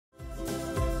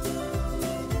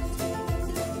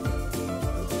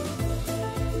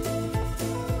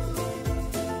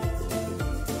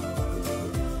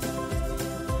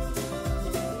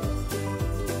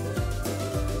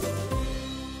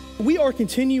We are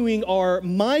continuing our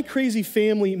My Crazy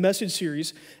Family message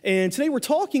series, and today we're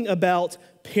talking about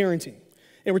parenting.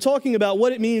 And we're talking about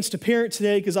what it means to parent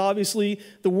today, because obviously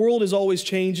the world is always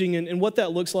changing and what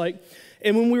that looks like.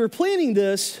 And when we were planning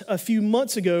this a few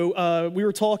months ago, we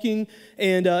were talking,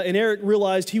 and Eric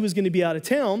realized he was going to be out of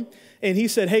town, and he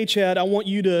said, "Hey, Chad, I want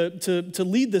you to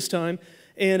lead this time."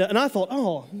 And I thought,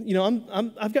 oh, you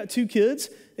know, I've got two kids,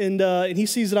 and he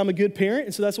sees that I'm a good parent,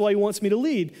 and so that's why he wants me to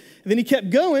lead. And then he kept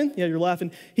going. Yeah, you're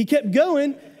laughing. He kept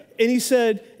going, and he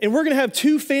said, "And we're going to have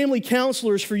two family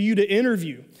counselors for you to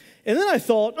interview." And then I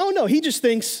thought, oh, no, he just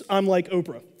thinks I'm like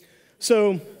Oprah.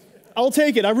 So I'll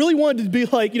take it. I really wanted to be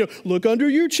like, you know, look under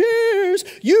your chairs.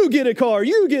 You get a car.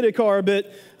 You get a car.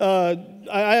 But I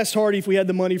asked Hardy if we had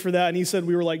the money for that, and he said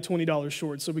we were like $20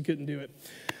 short, so we couldn't do it.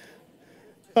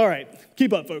 All right,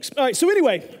 keep up, folks. All right, so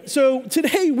anyway, so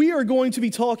today we are going to be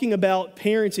talking about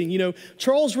parenting. You know,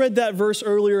 Charles read that verse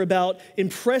earlier about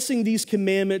impressing these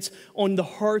commandments on the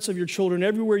hearts of your children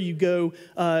everywhere you go,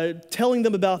 telling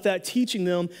them about that, teaching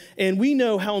them, and we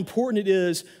know how important it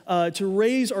is to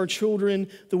raise our children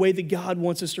the way that God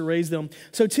wants us to raise them.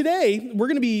 So today,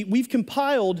 we've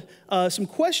compiled some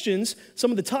questions,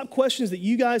 some of the top questions that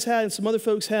you guys had and some other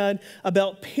folks had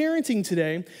about parenting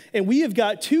today, and we have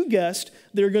got two guests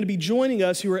that are going to be joining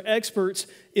us who are experts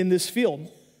in this field.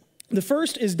 The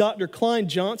first is Dr. Klein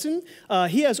Johnson.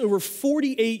 He has over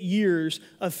 48 years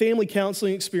of family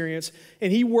counseling experience,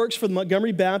 and he works for the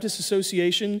Montgomery Baptist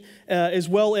Association as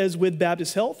well as with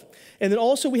Baptist Health. And then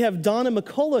also we have Donna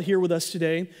McCullough here with us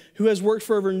today, who has worked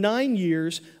for over 9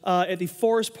 years at the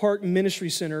Forest Park Ministry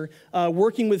Center,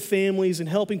 working with families and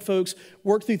helping folks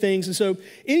work through things. And so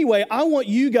anyway, I want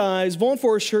you guys, Vaughn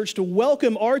Forest Church, to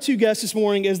welcome our two guests this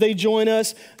morning as they join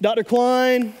us, Dr.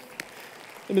 Klein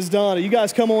and Ms. Donna. You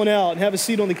guys come on out and have a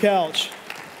seat on the couch.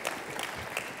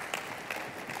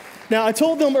 Now, I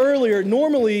told them earlier,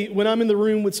 normally when I'm in the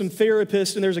room with some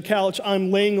therapists and there's a couch, I'm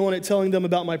laying on it telling them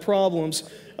about my problems.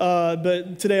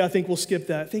 But today I think we'll skip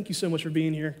that. Thank you so much for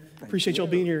being here. Appreciate y'all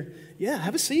being here. Yeah,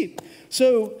 have a seat.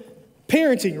 So,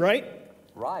 parenting, right?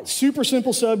 Right. Super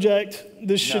simple subject.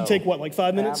 This should take, what, like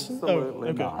 5 minutes?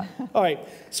 Absolutely not. All right.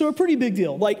 So, a pretty big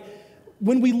deal. Like,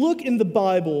 when we look in the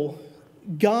Bible,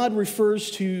 God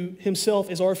refers to himself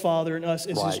as our Father and us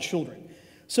as his children.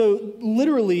 So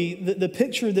literally, the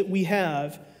picture that we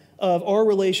have of our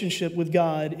relationship with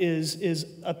God is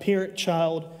a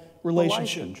parent-child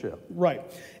relationship. Right.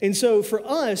 And so for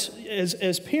us,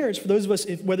 as parents, for those of us,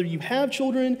 whether you have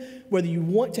children, whether you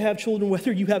want to have children,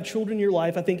 whether you have children in your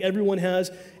life, I think everyone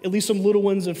has at least some little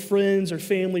ones of friends or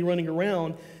family running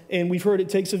around. And we've heard it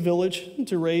takes a village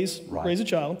to raise a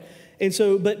child. And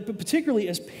so, but particularly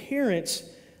as parents,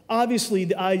 obviously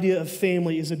the idea of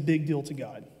family is a big deal to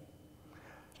God.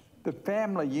 The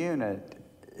family unit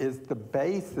is the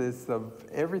basis of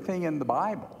everything in the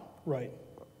Bible. Right.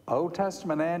 Old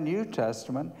Testament and New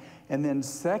Testament. And then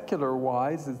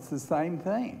secular-wise, it's the same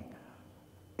thing.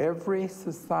 Every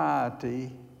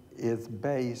society is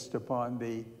based upon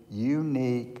the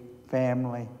unique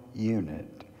family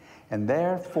unit. And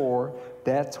therefore,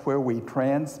 that's where we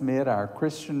transmit our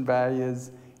Christian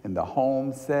values in the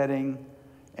home setting,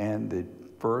 and the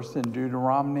verse in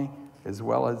Deuteronomy, as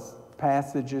well as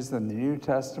passages in the New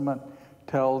Testament,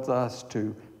 tells us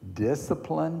to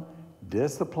discipline.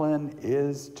 Discipline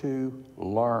is to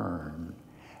learn.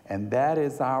 And that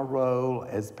is our role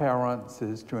as parents,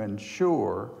 is to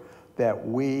ensure that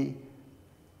we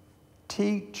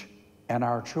teach and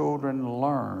our children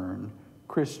learn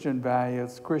Christian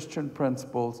values, Christian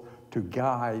principles to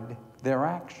guide their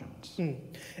actions.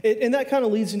 And that kind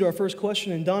of leads into our first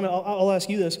question. And Donna, I'll ask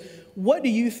you this. What do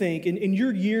you think, in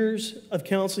your years of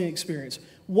counseling experience,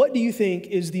 what do you think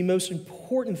is the most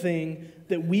important thing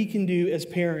that we can do as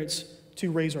parents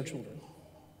to raise our children?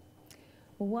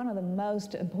 Well, one of the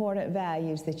most important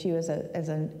values that you as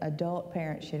an adult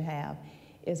parent should have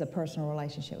is a personal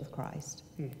relationship with Christ.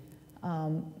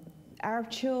 Our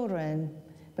children,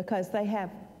 because they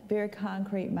have very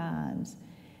concrete minds,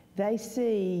 they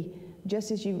see,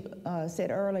 just as you said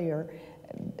earlier,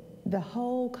 the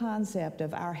whole concept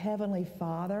of our Heavenly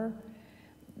Father.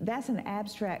 That's an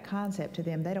abstract concept to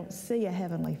them. They don't see a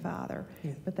Heavenly Father,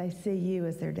 but they see you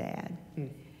as their dad.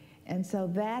 And so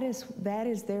that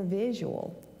is their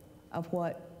visual of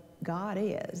what God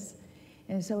is.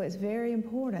 And so it's very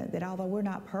important that although we're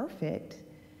not perfect,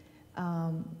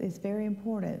 it's very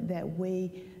important that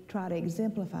we try to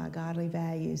exemplify godly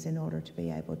values in order to be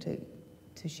able to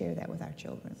share that with our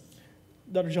children.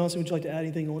 Dr. Johnson, would you like to add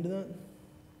anything on to that?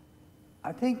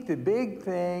 I think the big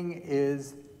thing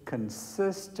is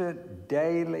consistent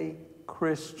daily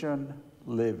Christian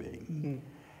living.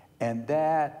 And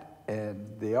that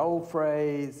and the old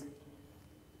phrase,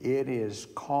 it is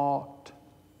caught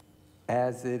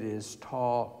as it is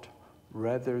taught,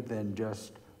 rather than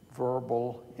just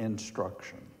verbal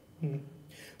instruction. Mm-hmm.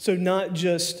 So not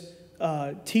just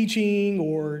teaching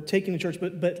or taking to church,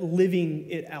 but living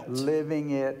it out.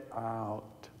 Living it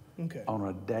out Okay. on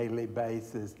a daily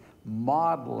basis,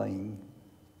 modeling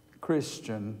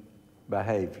Christian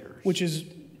behaviors. Which is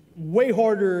way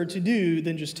harder to do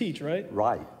than just teach, right?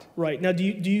 Right. Right. Now, do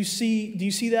you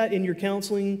see that in your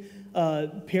counseling,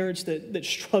 parents that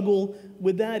struggle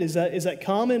with that? Is that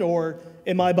common, or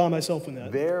am I by myself in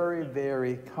that? Very,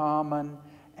 very common,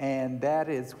 and that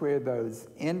is where those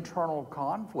internal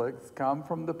conflicts come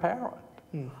from the parent.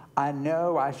 I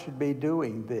know I should be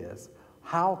doing this.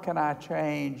 How can I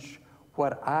change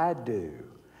what I do?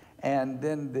 And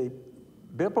then the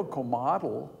biblical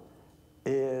model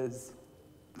is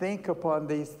think upon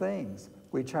these things.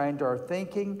 We change our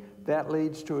thinking, that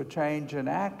leads to a change in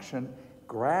action,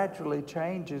 gradually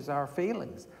changes our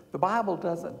feelings. The Bible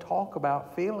doesn't talk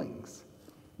about feelings.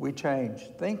 We change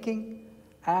thinking,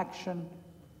 action,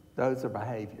 those are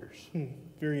behaviors.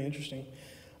 Very interesting.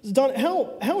 Don,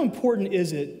 how important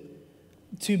is it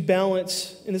to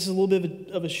balance, and this is a little bit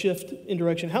of a shift in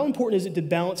direction, how important is it to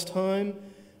balance time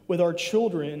with our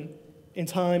children and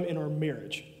time in our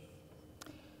marriage?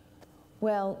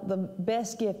 Well, the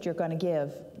best gift you're going to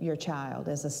give your child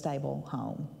is a stable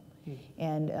home.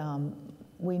 And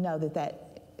we know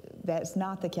that's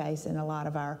not the case in a lot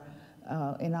of our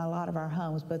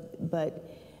homes, but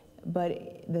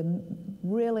the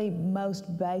really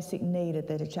most basic need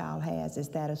that a child has is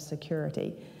that of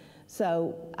security.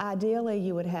 So ideally,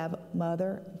 you would have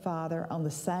mother, father on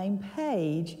the same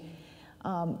page,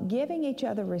 giving each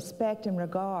other respect and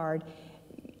regard.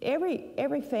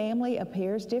 Every family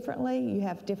appears differently. You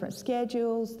have different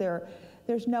schedules.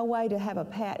 There's no way to have a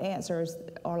pat answer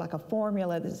or like a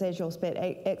formula that says you'll spend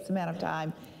X amount of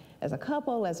time as a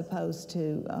couple as opposed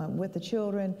to with the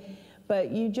children.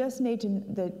 But you just need to,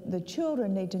 the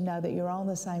children need to know that you're on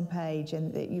the same page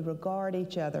and that you regard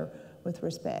each other with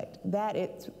respect. That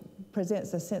it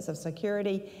presents a sense of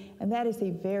security, and that is the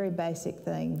very basic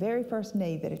thing, very first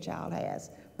need that a child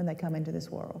has when they come into this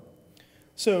world.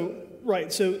 So,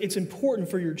 right, so it's important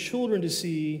for your children to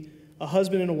see a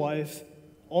husband and a wife,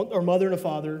 or mother and a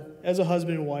father, as a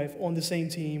husband and wife, on the same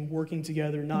team, working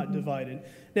together, not divided.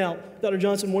 Now, Dr.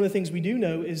 Johnson, one of the things we do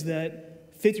know is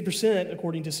that 50%,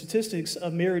 according to statistics,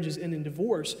 of marriages end in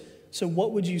divorce. So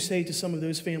what would you say to some of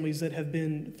those families that have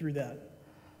been through that?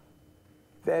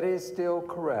 That is still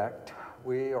correct.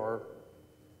 We are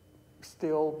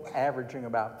still averaging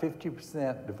about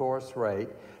 50% divorce rate.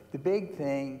 The big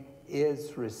thing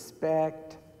is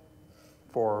respect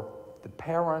for the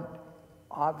parent.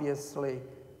 Obviously,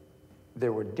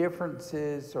 there were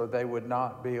differences or they would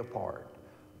not be apart.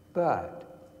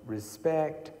 But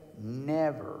respect,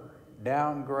 never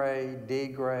downgrade,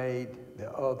 degrade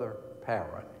the other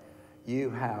parent.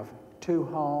 You have two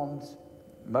homes,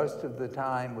 most of the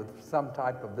time with some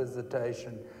type of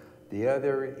visitation. The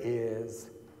other is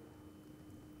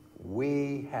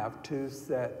we have two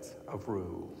sets of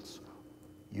rules.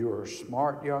 You're a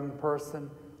smart young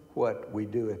person. What we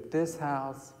do at this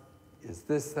house is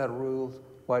this set of rules.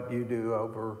 What you do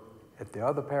over at the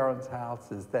other parent's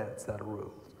house is that set of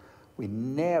rules. We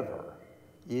never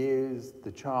use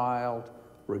the child,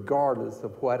 regardless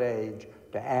of what age,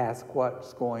 to ask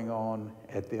what's going on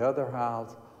at the other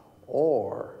house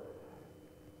or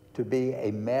to be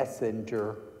a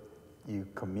messenger. You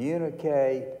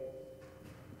communicate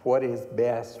what is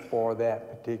best for that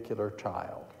particular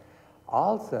child.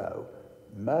 Also,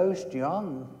 most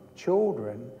young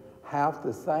children have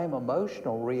the same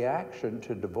emotional reaction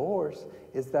to divorce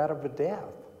as that of a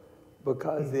death,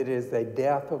 because it is a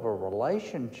death of a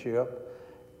relationship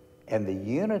and the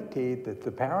unity that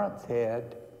the parents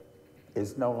had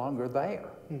is no longer there.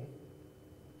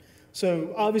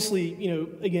 So obviously,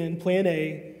 again, plan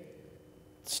A,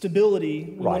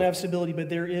 stability. We want to have stability, but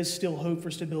there is still hope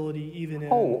for stability even in...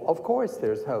 Oh, of course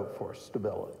there's hope for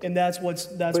stability. And that's one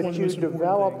of the most important things. But you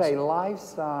develop a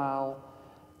lifestyle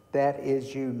that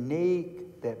is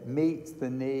unique, that meets the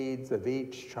needs of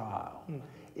each child.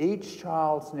 Each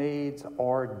child's needs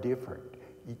are different.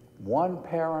 One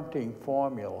parenting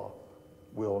formula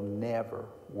will never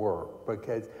work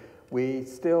because we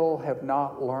still have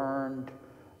not learned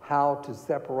how to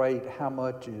separate how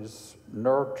much is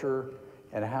nurture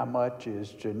and how much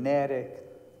is genetic.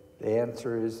 The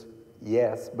answer is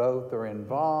yes, both are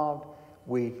involved.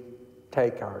 We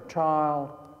take our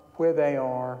child where they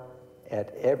are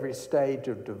at every stage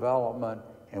of development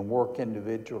and work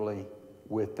individually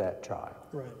with that child.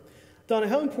 Right. Donna,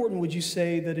 how important would you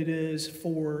say that it is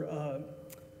for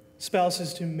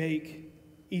spouses to make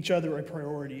each other a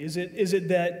priority? Is it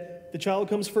that the child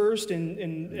comes first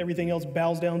and everything else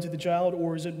bows down to the child,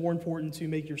 or is it more important to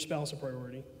make your spouse a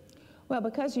priority? Well,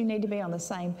 because you need to be on the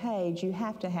same page, you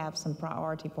have to have some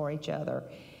priority for each other.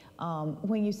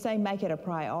 When you say make it a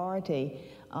priority,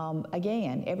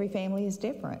 again, every family is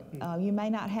different. You may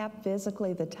not have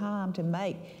physically the time to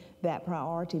make that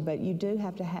priority, but you do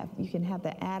have to have, you can have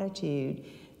the attitude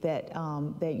that,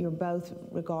 that you're both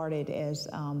regarded as,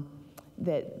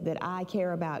 that I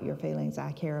care about your feelings,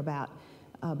 I care about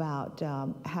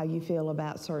how you feel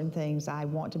about certain things. I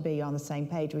want to be on the same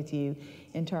page with you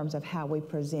in terms of how we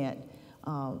present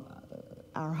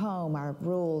our home, our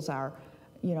rules, our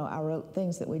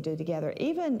things that we do together.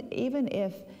 Even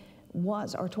if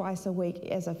once or twice a week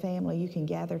as a family you can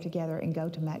gather together and go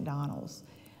to McDonald's.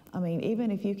 I mean,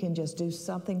 even if you can just do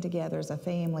something together as a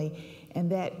family,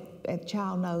 and that a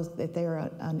child knows that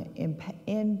they're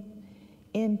an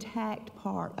intact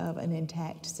part of an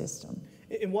intact system.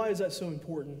 And why is that so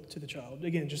important to the child?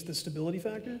 Again, just the stability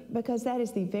factor? Because that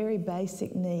is the very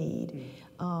basic need.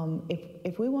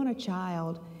 If we want a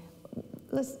child,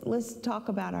 let's talk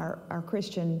about our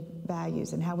Christian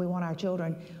values and how we want our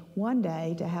children one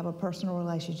day to have a personal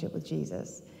relationship with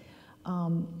Jesus.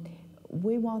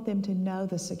 We want them to know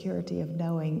the security of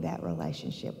knowing that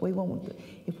relationship.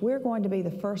 If we're going to be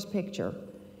the first picture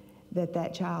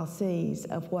that child sees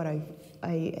of what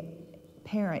a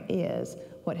parent is,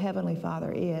 what Heavenly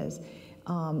Father is,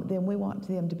 then we want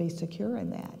them to be secure in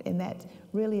that. And that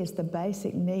really is the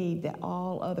basic need that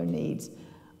all other needs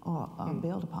are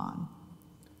built upon.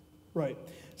 Right.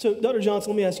 So, Dr.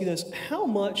 Johnson, let me ask you this. How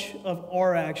much of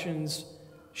our actions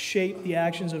shape the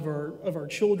actions of our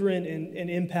children and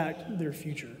impact their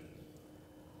future?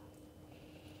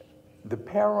 The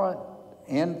parent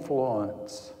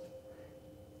influence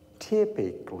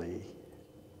typically,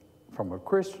 from a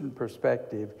Christian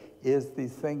perspective, is the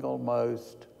single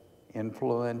most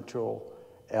influential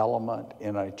element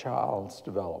in a child's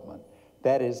development.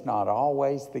 That is not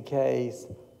always the case,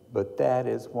 but that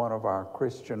is one of our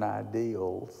Christian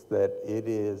ideals, that it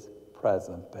is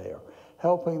present there,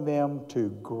 helping them to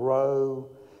grow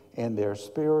in their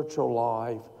spiritual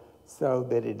life so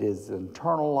that it is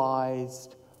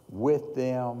internalized with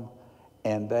them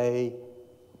and they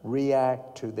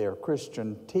react to their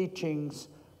Christian teachings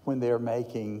when they're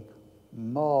making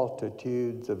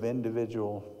multitudes of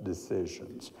individual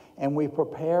decisions. And we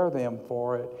prepare them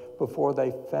for it before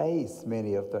they face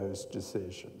many of those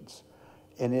decisions.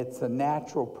 And it's a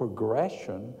natural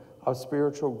progression of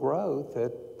spiritual growth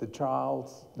at the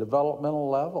child's developmental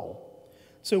level.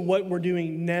 So what we're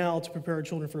doing now to prepare our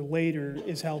children for later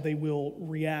is how they will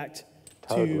react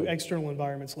to external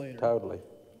environments later. Totally.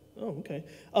 Oh, okay.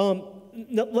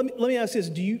 Now, let me ask this.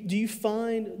 Do you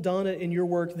find, Donna, in your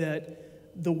work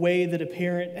that the way that a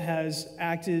parent has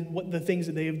acted, what the things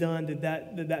that they have done,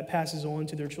 that passes on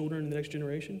to their children in the next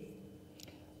generation?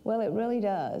 Well, it really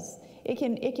does. It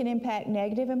can impact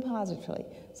negative and positively.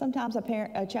 Sometimes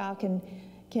a child can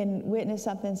witness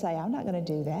something and say, "I'm not going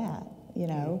to do that," you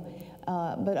know.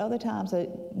 But other times,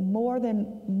 more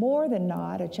than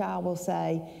not, a child will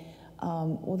say,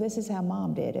 well, this is how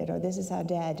Mom did it, or this is how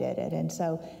Dad did it. And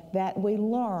so that we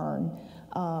learn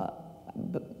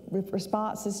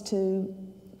responses to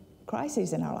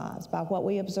crises in our lives by what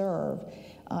we observe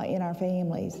in our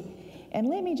families. And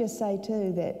let me just say,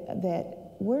 too, that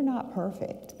we're not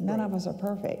perfect. None of us are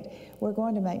perfect. We're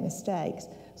going to make mistakes.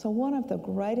 So one of the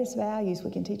greatest values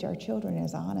we can teach our children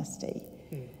is honesty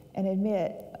and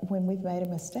admit when we've made a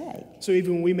mistake. So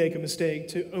even when we make a mistake,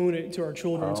 to own it to our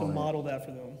children, to model that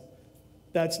for them.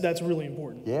 That's really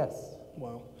important. Yes.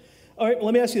 Wow. All right, well,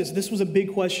 let me ask you this. This was a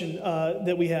big question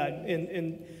that we had.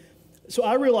 And so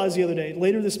I realized the other day,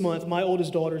 later this month, my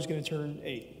oldest daughter is going to turn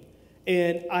 8.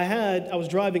 And I was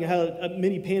driving, I had a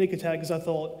mini panic attack because I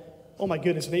thought, oh my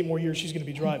goodness, in 8 more years, she's going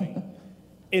to be driving.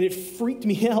 And it freaked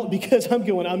me out because I'm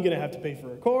going to have to pay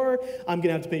for a car, I'm going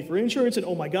to have to pay for insurance, and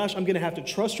oh my gosh, I'm going to have to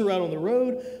trust her out on the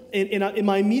road. And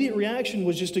my immediate reaction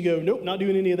was just to go, nope, not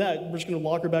doing any of that. We're just going to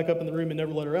lock her back up in the room and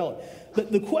never let her out.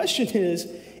 But the question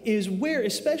is where,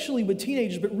 especially with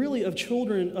teenagers, but really of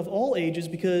children of all ages,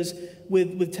 because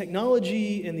with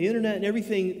technology and the internet and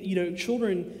everything, you know,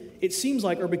 children, it seems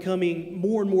like, are becoming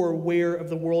more and more aware of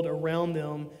the world around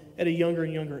them at a younger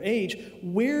and younger age.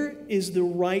 Where is the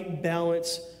right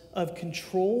balance of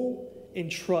control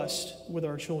and trust with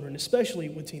our children, especially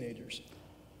with teenagers?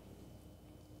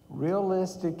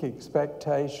 Realistic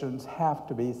expectations have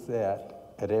to be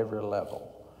set at every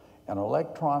level. And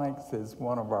electronics is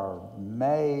one of our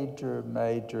major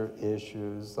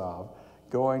issues of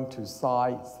going to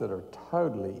sites that are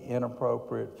totally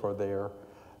inappropriate for their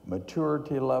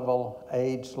maturity level,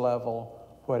 age level,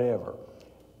 whatever.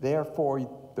 Therefore,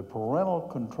 the parental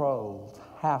controls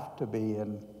have to be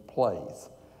in place.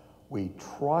 We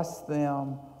trust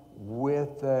them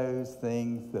with those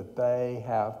things that they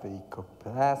have the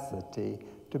capacity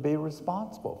to be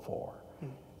responsible for.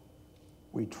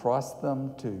 We trust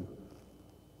them to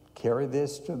carry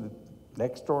this to the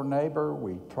next door neighbor.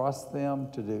 We trust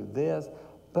them to do this,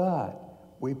 but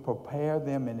we prepare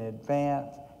them in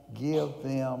advance, give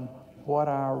them what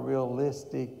our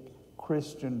realistic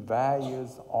Christian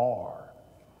values are.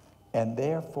 And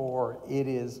therefore, it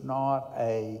is not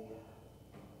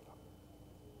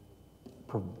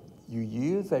you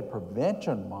use a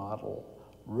prevention model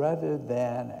rather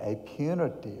than a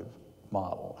punitive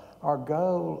model. Our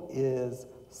goal is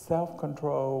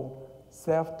self-control,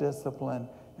 self-discipline,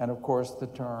 and of course the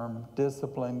term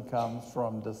discipline comes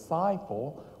from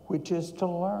disciple, which is to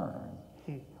learn.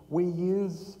 We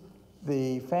use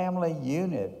the family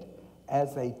unit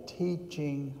as a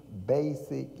teaching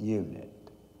basic unit.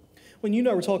 When you and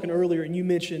I were talking earlier, and you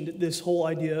mentioned this whole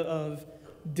idea of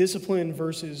discipline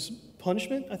versus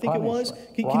punishment, I think it was.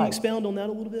 Can you expound on that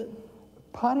a little bit?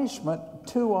 Punishment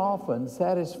too often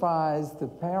satisfies the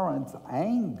parent's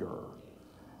anger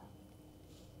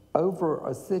over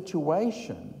a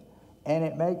situation, and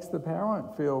it makes the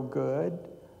parent feel good,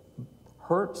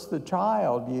 hurts the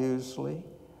child usually,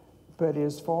 but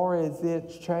as far as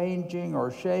it's changing or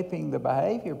shaping the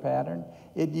behavior pattern,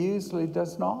 it usually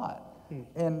does not.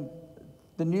 And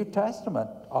the New Testament,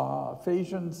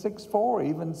 Ephesians 6:4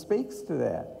 even speaks to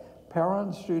that.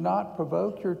 Parents, do not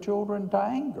provoke your children to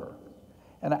anger.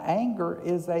 And anger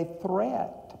is a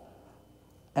threat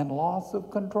and loss of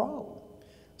control.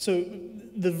 So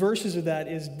the verses of that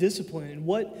is discipline.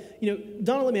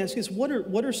 Donna, let me ask you this: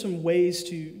 what are some ways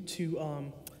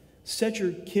to set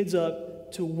your kids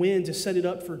up to win, to set it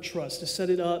up for trust, to set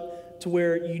it up to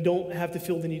where you don't have to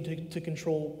feel the need to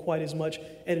control quite as much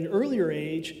at an earlier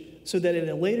age, so that at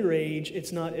a later age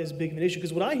it's not as big of an issue?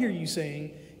 Because what I hear you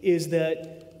saying is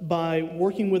that by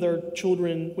working with our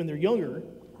children when they're younger,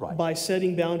 right, by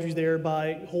setting boundaries there,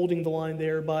 by holding the line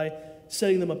there, by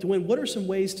setting them up to win, what are some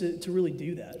ways to really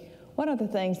do that? One of the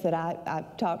things that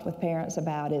I've talked with parents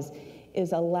about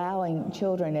is allowing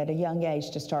children at a young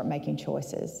age to start making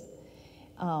choices.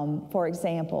 For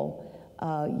example,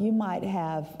 you might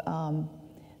have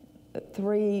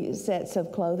 3 sets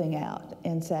of clothing out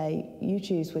and say, you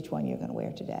choose which one you're going to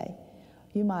wear today.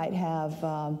 You might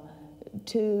have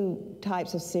 2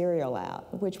 types of cereal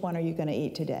out. Which one are you going to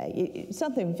eat today?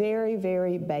 Something very,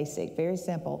 very basic, very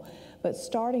simple, but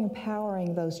starting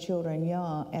empowering those children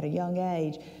at a young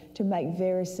age to make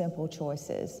very simple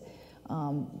choices.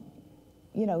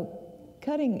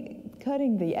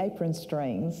 Cutting the apron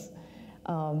strings,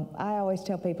 I always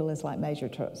tell people it's like major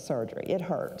surgery. It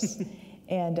hurts.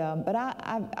 But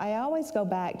I always go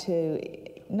back to,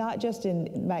 not just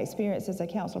in my experience as a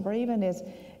counselor, but even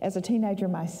as a teenager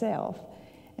myself.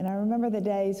 And I remember the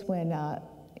days when,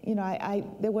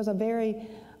 there was a very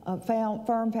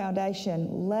firm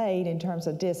foundation laid in terms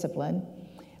of discipline.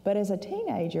 But as a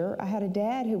teenager, I had a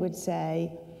dad who would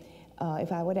say,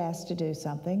 if I would ask to do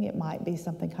something, it might be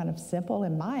something kind of simple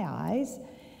in my eyes,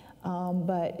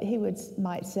 but he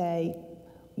might say,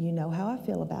 you know how I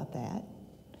feel about that.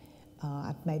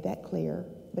 I've made that clear,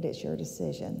 but it's your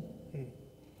decision.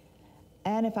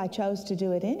 And if I chose to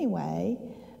do it anyway,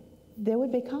 there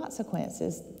would be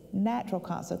consequences, natural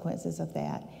consequences of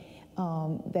that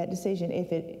decision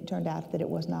if it turned out that it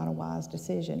was not a wise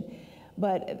decision.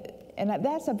 And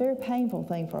that's a very painful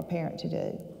thing for a parent to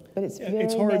do, but it's very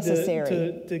necessary. It's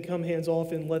hard to come hands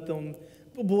off and let them,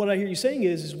 but what I hear you saying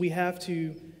is we have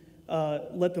to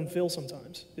let them fail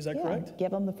sometimes. Is that correct?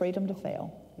 Give them the freedom to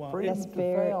fail. Wow. That's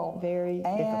very, very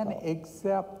difficult. And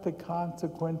accept the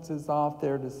consequences of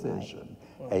their decision.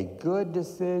 Right. A good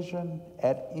decision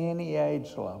at any age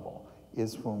level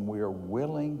is when we are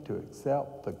willing to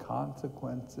accept the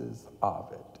consequences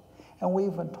of it. And we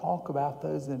even talk about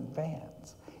those in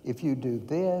advance. If you do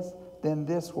this, then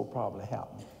this will probably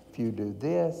happen. If you do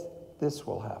this, this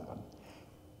will happen.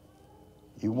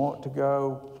 You want to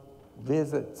go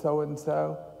visit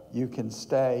so-and-so, you can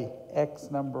stay X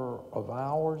number of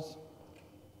hours,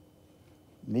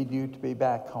 need you to be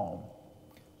back home.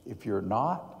 If you're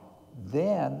not,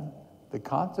 then the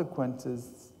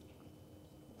consequences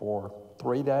for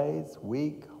 3 days,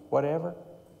 week, whatever,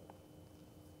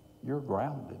 you're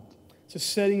grounded. So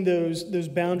setting those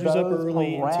boundaries up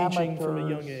early and teaching from a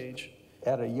young age.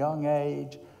 At a young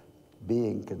age,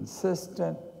 being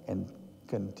consistent and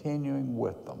continuing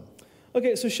with them.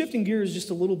 Okay, so shifting gears just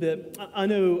a little bit, I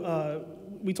know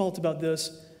we talked about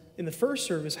this in the first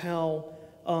service, how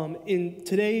in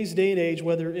today's day and age,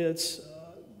 whether it's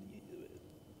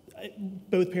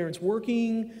both parents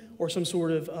working or some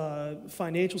sort of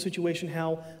financial situation,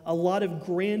 how a lot of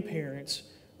grandparents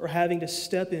are having to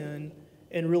step in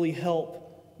and really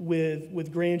help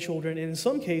with grandchildren. And in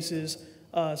some cases,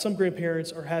 some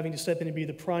grandparents are having to step in and be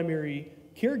the primary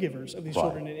caregivers of these Right.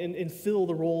 children and fill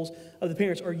the roles of the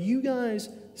parents. Are you guys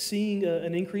seeing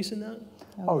an increase in that?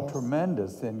 Oh, yes.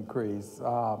 tremendous increase.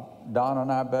 Don and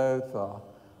I both are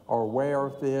aware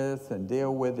of this and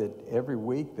deal with it every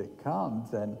week that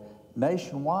comes. And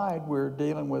nationwide, we're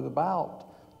dealing with about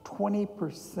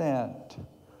 20%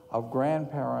 of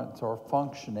grandparents are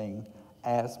functioning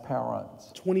as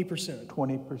parents. 20%.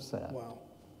 20%. Wow.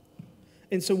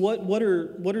 And so what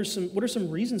are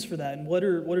some reasons for that, and what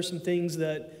are some things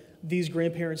that these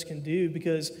grandparents can do?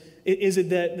 Is it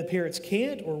that the parents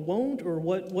can't or won't, or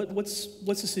what's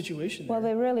the situation there? Well,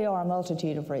 there really are a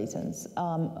multitude of reasons.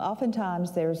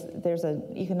 Oftentimes, there's an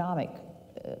economic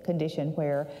condition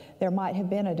where there might have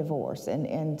been a divorce,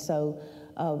 and so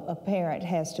a parent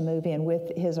has to move in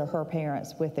with his or her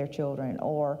parents with their children,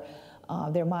 or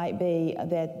there might be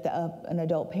that an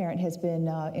adult parent has been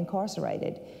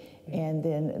incarcerated, and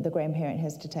then the grandparent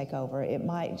has to take over. It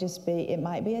might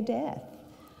be a death.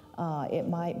 It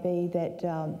might be that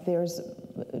there's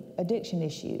addiction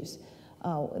issues.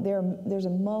 There's a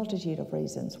multitude of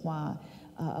reasons why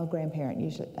a grandparent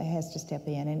usually has to step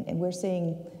in, and we're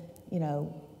seeing,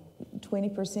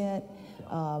 20%.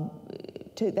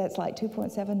 That's like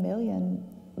 2.7 million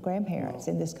grandparents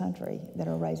in this country that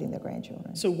are raising their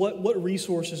grandchildren. So what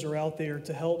resources are out there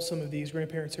to help some of these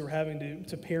grandparents who are having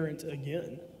to parent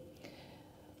again?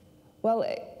 Well,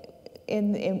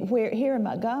 here in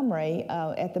Montgomery,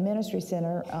 at the Ministry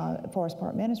Center, Forest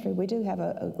Park Ministry, we do have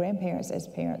a Grandparents as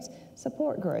Parents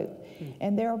support group.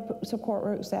 And there are support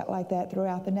groups like that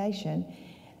throughout the nation.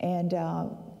 And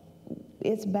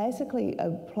it's basically a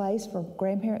place for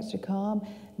grandparents to come.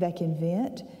 They can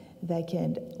vent, they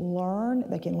can learn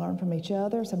from each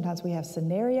other. Sometimes we have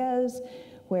scenarios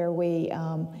where we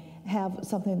have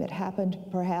something that happened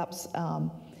perhaps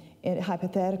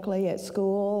hypothetically at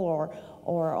school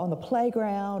or on the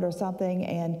playground or something,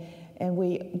 and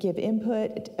we give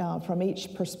input from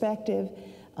each perspective.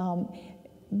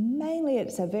 Mainly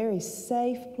it's a very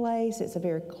safe place, it's a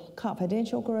very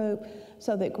confidential group,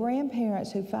 so that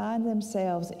grandparents who find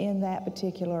themselves in that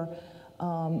particular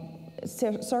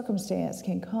circumstance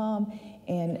can come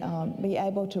and be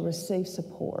able to receive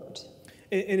support.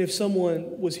 And if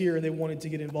someone was here and they wanted to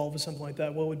get involved with something like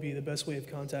that, what would be the best way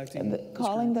of contacting?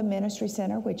 Calling the Ministry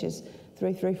Center, which is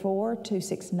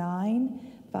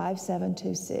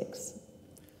 334-269-5726.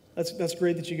 That's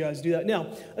great that you guys do that. Now,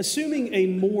 assuming a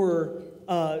more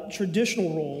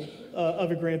traditional role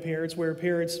of a grandparents, where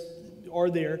parents are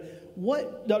there,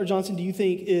 what, Dr. Johnson, do you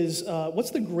think is,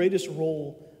 what's the greatest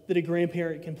role that a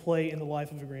grandparent can play in the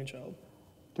life of a grandchild?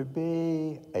 To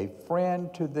be a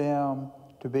friend to them,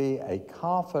 to be a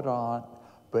confidant,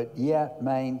 but yet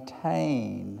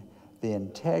maintain the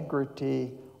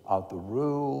integrity of the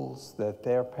rules that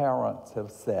their parents have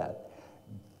set.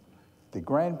 The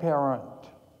grandparent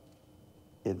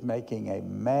is making a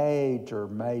major,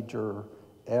 major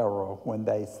error when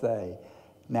they say,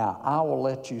 now I will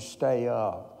let you stay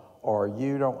up, or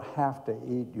you don't have to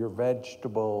eat your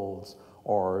vegetables,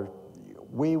 or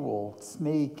we will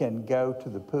sneak and go to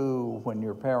the pool when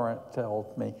your parent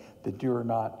tells me that you're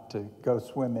not to go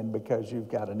swimming because you've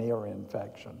got an ear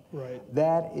infection. Right.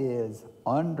 That is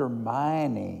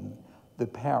undermining the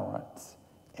parents,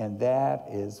 and that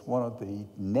is one of the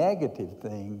negative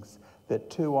things that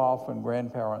too often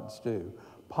grandparents do.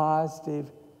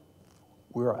 Positive,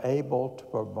 we're able to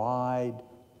provide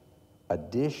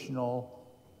additional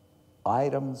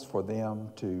items for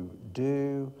them to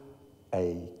do,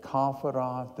 a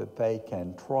confidant that they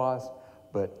can trust,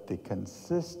 but the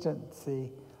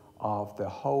consistency of the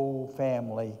whole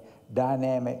family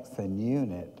dynamics and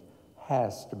unit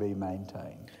has to be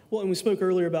maintained. Well, and we spoke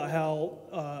earlier about how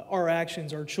our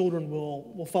actions, our children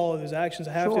will follow those actions.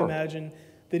 I have to imagine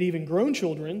that even grown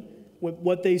children,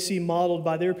 what they see modeled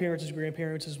by their parents as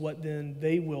grandparents is what then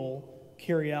they will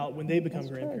carry out when they become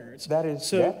grandparents. That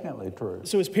is definitely true.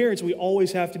 So as parents, we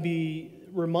always have to be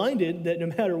reminded that no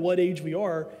matter what age we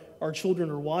are, our children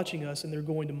are watching us and they're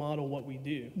going to model what we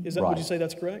do. Is that, would you say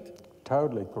that's correct?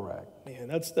 Totally correct. Man,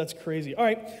 that's crazy. All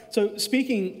right, so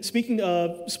speaking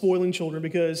of spoiling children,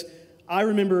 because I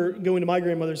remember going to my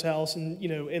grandmother's house and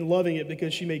and loving it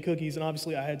because she made cookies, and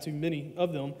obviously I had too many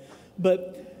of them.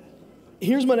 But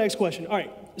here's my next question. All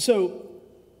right, so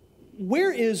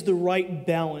where is the right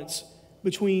balance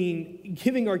between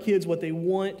giving our kids what they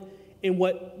want and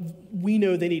what we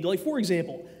know they need? Like, for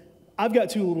example, I've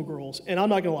got 2 little girls, and I'm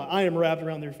not going to lie, I am wrapped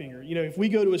around their finger. You know, if we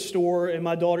go to a store and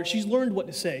my daughter, she's learned what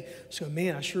to say. So,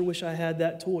 man, I sure wish I had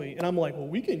that toy. And I'm like, well,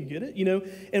 we can get it, you know.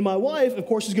 And my wife, of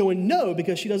course, is going, no,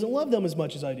 because she doesn't love them as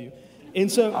much as I do.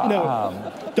 And so,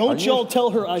 no, don't y'all tell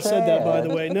her I said that, by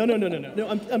the way. No,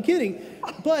 I'm kidding.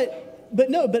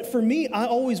 But for me, I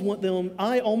always want them,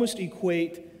 I almost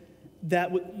equate that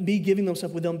with me giving them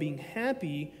stuff with them being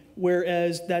happy,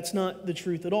 whereas that's not the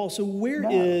truth at all. So where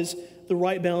is the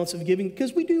right balance of giving?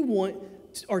 Because we do want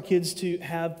our kids to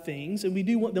have things, and we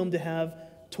do want them to have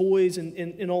toys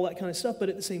and all that kind of stuff, but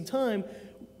at the same time,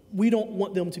 we don't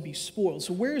want them to be spoiled.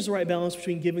 So where is the right balance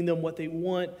between giving them what they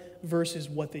want versus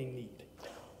what they need?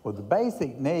 Well, the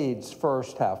basic needs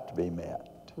first have to be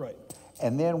met. Right.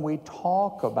 And then we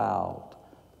talk about,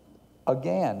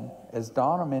 again, as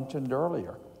Donna mentioned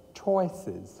earlier,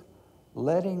 choices,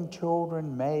 letting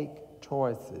children make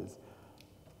choices.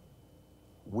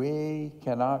 We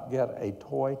cannot get a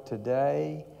toy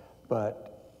today,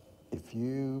 but if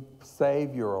you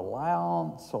save your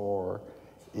allowance, or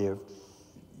if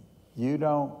you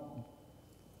don't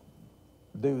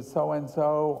do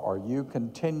so-and-so, or you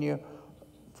continue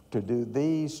to do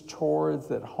these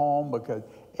chores at home, because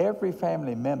every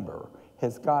family member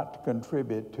has got to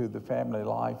contribute to the family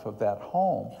life of that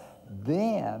home,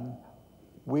 then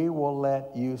we will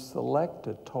let you select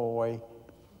a toy,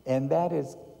 and that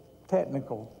is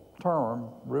technical term,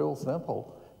 real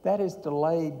simple, that is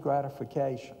delayed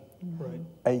gratification. Right.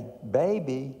 A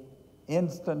baby,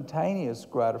 instantaneous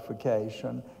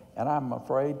gratification, and I'm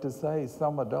afraid to say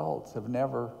some adults have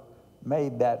never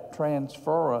made that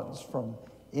transference from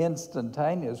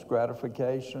instantaneous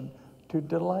gratification to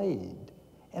delayed.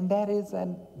 And that is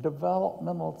a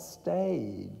developmental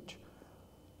stage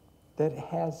that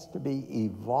has to be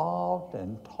evolved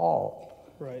and taught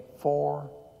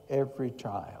for every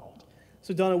child.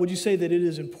 So Donna, would you say that it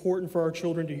is important for our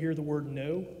children to hear the word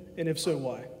no? And if so,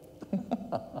 why?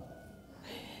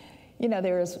 You know,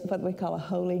 there is what we call a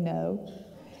holy no.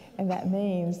 And that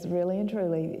means, really and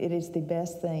truly, it is the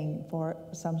best thing for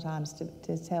sometimes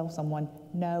to tell someone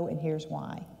no, and here's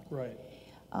why. Right.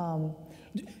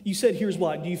 You said here's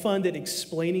why. Do you find that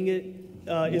explaining it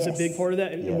is a big part of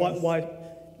that? And Yes.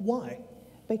 Why?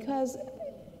 Because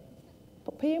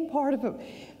being part of it,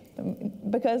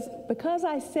 because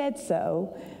I said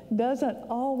so doesn't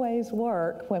always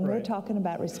work when we're talking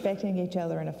about respecting each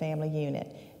other in a family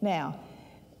unit. Now,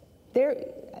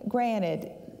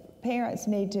 granted,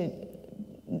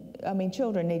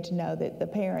 children need to know that the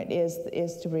parent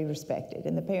is to be respected,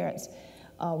 and the parent's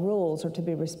rules are to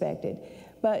be respected.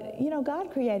 But, you know, God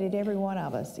created every one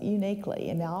of us uniquely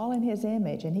and all in His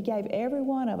image, and He gave every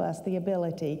one of us the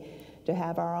ability to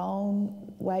have our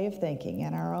own way of thinking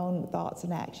and our own thoughts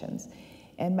and actions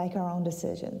and make our own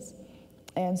decisions.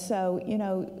 And so, you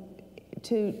know,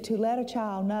 to let a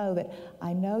child know that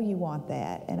I know you want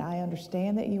that, and I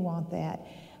understand that you want that,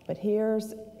 but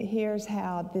here's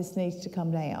how this needs to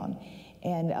come down,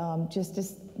 and just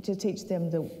to teach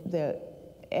them the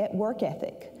work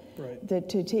ethic,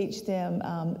 to teach them,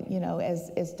 you know,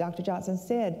 as Dr. Johnson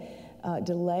said,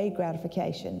 delayed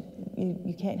gratification.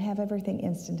 You can't have everything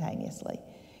instantaneously.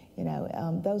 You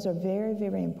know, those are very,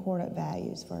 very important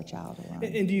values for a child to learn.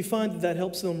 And do you find that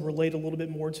helps them relate a little bit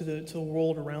more to the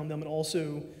world around them, and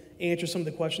also answer some of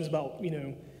the questions about, you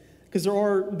know, because there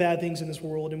are bad things in this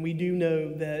world, and we do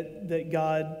know that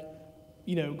God,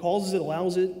 you know, causes it,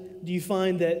 allows it. Do you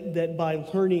find that by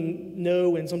learning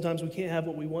no, and sometimes we can't have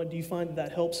what we want, do you find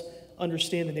that helps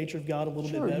understand the nature of God a little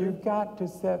bit better? Sure, you've got to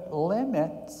set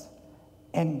limits,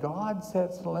 and God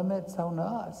sets limits on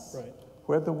us,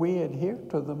 whether we adhere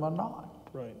to them or not.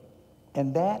 Right.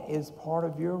 And that is part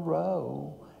of your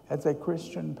role as a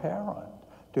Christian parent,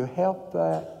 to help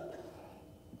that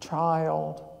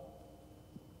child,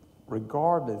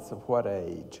 regardless of what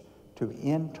age, to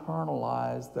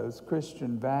internalize those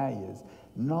Christian values,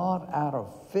 not out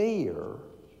of fear,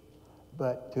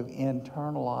 but to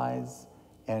internalize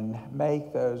and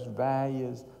make those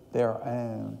values their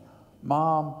own.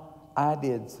 Mom, I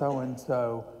did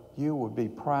so-and-so, you would be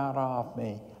proud of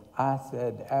me. I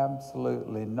said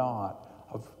absolutely not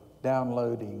of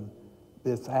downloading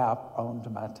this app onto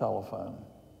my telephone.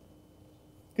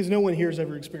 Because no one here has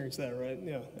ever experienced that, right?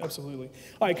 Yeah, absolutely.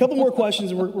 All right, a couple more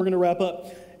questions, and we're going to wrap up.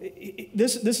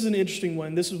 This is an interesting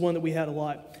one. This is one that we had a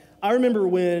lot. I remember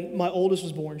when my oldest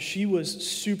was born, she was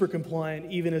super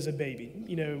compliant even as a baby.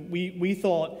 You know, we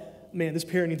thought, man, this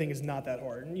parenting thing is not that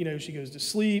hard. You know, she goes to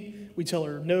sleep, we tell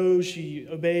her no, she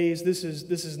obeys. This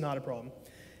is not a problem.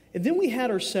 And then we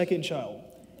had our second child.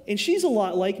 And she's a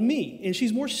lot like me, and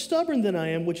she's more stubborn than I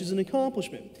am, which is an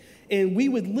accomplishment. And we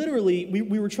would literally,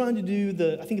 we were trying to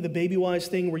do I think the baby wise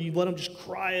thing where you let them just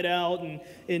cry it out and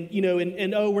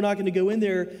oh, we're not going to go in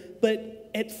there. But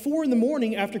at 4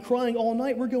 a.m. after crying all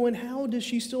night, we're going, how does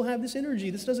she still have this energy?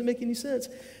 This doesn't make any sense.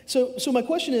 So my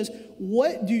question is,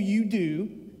 what do you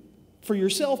do for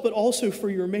yourself, but also for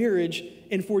your marriage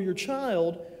and for your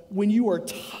child when you are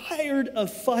tired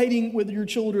of fighting with your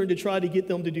children to try to get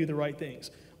them to do the right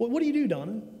things? What do you do,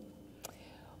 Donna?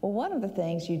 Well, one of the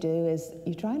things you do is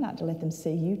you try not to let them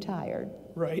see you tired.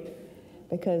 Right.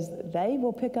 Because they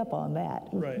will pick up on that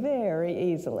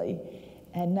very easily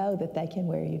and know that they can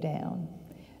wear you down.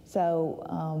 So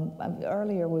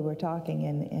earlier we were talking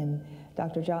and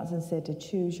Dr. Johnson said to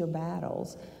choose your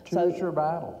battles. Choose your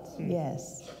battles.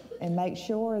 Yes. And make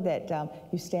sure that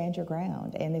you stand your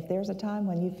ground. And if there's a time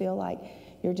when you feel like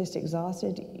you're just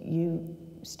exhausted, you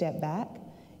step back.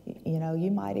 You know,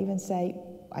 you might even say,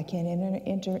 I can't even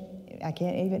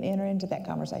enter into that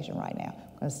conversation right now.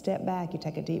 I'm going to step back, you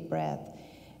take a deep breath,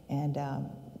 and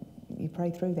you pray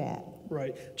through that.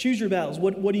 Right. Choose your battles.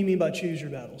 What do you mean by choose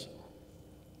your battles?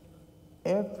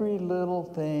 Every little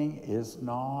thing is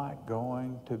not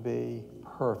going to be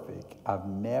perfect. I've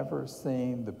never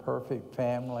seen the perfect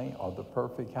family or the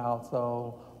perfect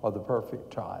household or the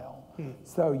perfect child.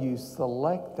 So you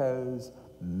select those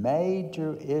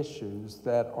major issues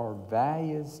that are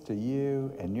values to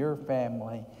you and your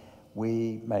family.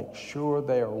 We make sure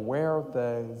they are aware of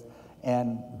those,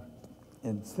 and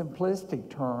in simplistic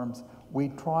terms, we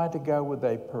try to go with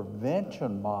a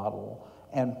prevention model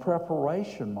and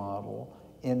preparation model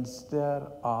instead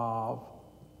of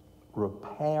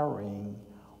repairing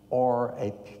or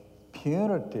a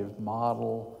punitive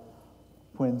model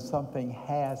when something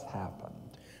has happened.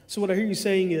 So what I hear you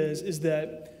saying is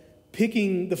that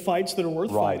picking the fights that are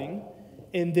worth fighting,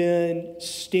 and then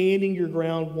standing your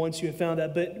ground once you have found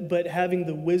that, but having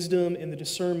the wisdom and the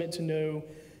discernment to know,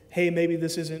 hey, maybe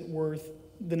this isn't worth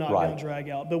the knockdown drag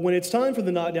out. But when it's time for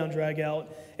the knockdown drag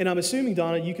out, and I'm assuming,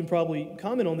 Donna, you can probably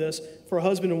comment on this, for a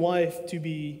husband and wife to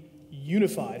be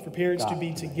unified, for parents to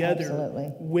be together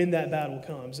when that battle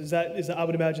comes. Is that I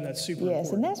would imagine that's super important.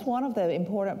 Yes, and that's one of the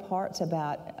important parts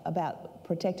about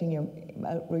protecting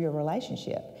your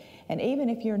relationship. And even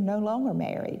if you're no longer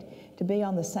married, to be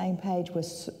on the same page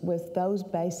with those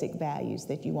basic values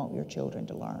that you want your children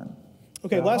to learn.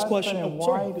 Okay, the last question. Husband and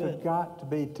wife have got to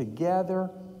be together,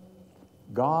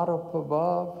 God up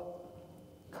above,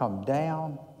 come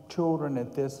down, children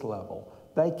at this level.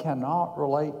 They cannot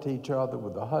relate to each other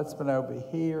with the husband over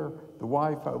here, the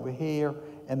wife over here,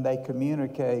 and they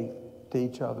communicate to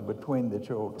each other between the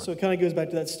children. So it kind of goes back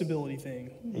to that stability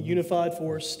thing. A unified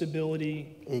force,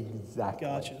 stability. Exactly.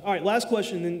 Gotcha. All right, last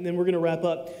question, and then we're going to wrap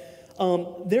up.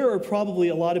 There are probably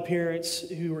a lot of parents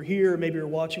who are here, maybe are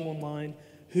watching online,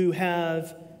 who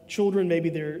have children, maybe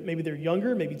they're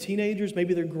younger, maybe teenagers,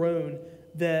 maybe they're grown,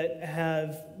 that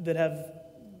have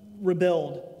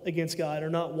rebelled against God, or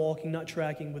not walking, not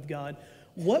tracking with God.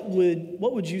 What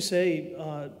would you say,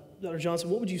 Dr. Johnson,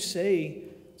 what would you say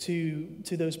to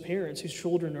those parents whose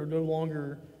children are no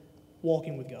longer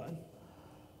walking with God?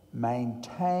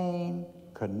 Maintain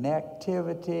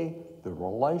connectivity, the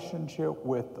relationship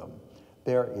with them.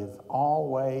 There is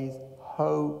always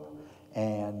hope,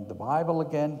 and the Bible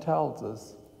again tells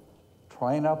us,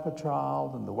 train up a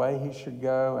child in the way he should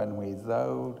go, and when he's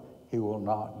old, he will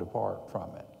not depart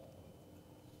from it.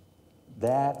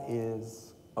 That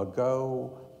is a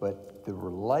goal, but the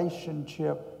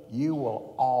relationship, you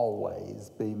will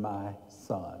always be my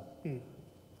son.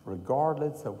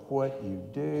 Regardless of what you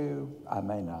do, I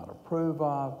may not approve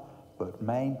of, but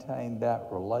maintain that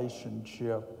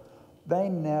relationship. They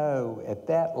know at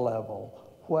that level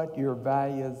what your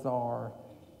values are.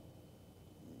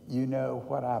 You know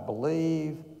what I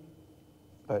believe,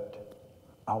 but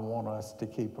I want us to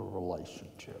keep a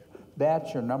relationship.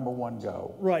 That's your number one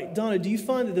goal. Right. Donna, do you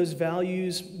find that those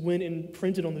values, when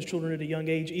imprinted on those children at a young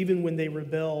age, even when they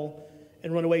rebel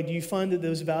and run away, do you find that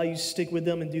those values stick with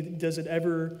them, and does it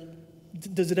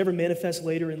ever manifest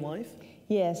later in life?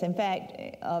 Yes. In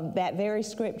fact, that very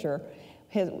scripture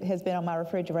has been on my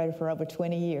refrigerator for over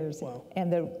 20 years. Wow.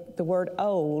 And the word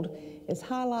old is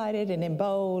highlighted and in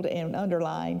bold and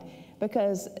underlined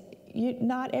because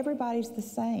not everybody's the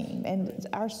same, and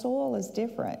our soil is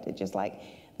different. It's just like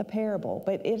the parable,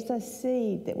 but it's a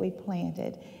seed that we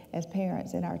planted as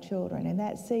parents in our children, and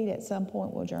that seed at some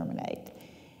point will germinate.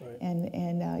 Right.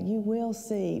 And you will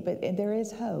see, but there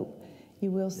is hope.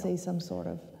 You will see some sort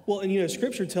of... Well, and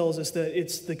Scripture tells us that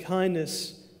it's the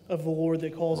kindness of the Lord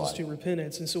that calls us to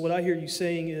repentance. And so what I hear you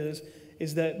saying is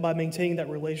is that by maintaining that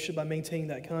relationship, by maintaining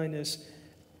that kindness,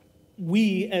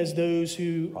 we, as those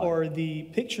who are the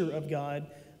picture of God,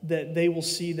 that they will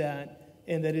see that,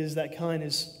 and that is that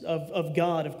kindness of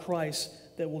God, of Christ,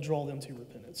 that will draw them to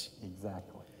repentance.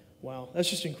 Exactly. Wow, that's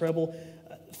just incredible.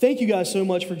 Thank you guys so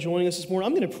much for joining us this morning.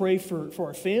 I'm going to pray for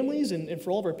our families and for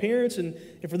all of our parents and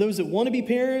for those that want to be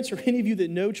parents or any of you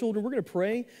that know children. We're going to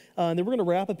pray, and then we're going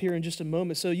to wrap up here in just a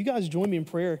moment. So you guys join me in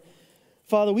prayer.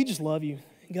 Father, we just love you.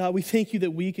 God, we thank you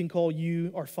that we can call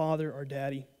you our Father, our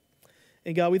Daddy.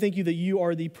 And God, we thank you that you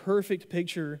are the perfect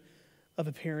picture of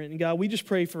a parent. And God, we just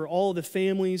pray for all of the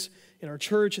families in our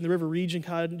church and the River region,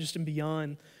 God, just and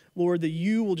beyond. Lord, that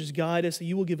you will just guide us, that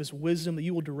you will give us wisdom, that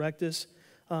you will direct us.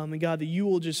 And God, that you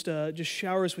will just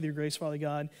shower us with your grace, Father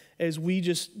God, as we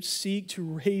just seek to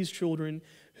raise children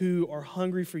who are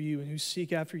hungry for you and who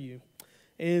seek after you.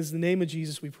 And in the name of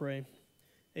Jesus we pray.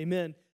 Amen.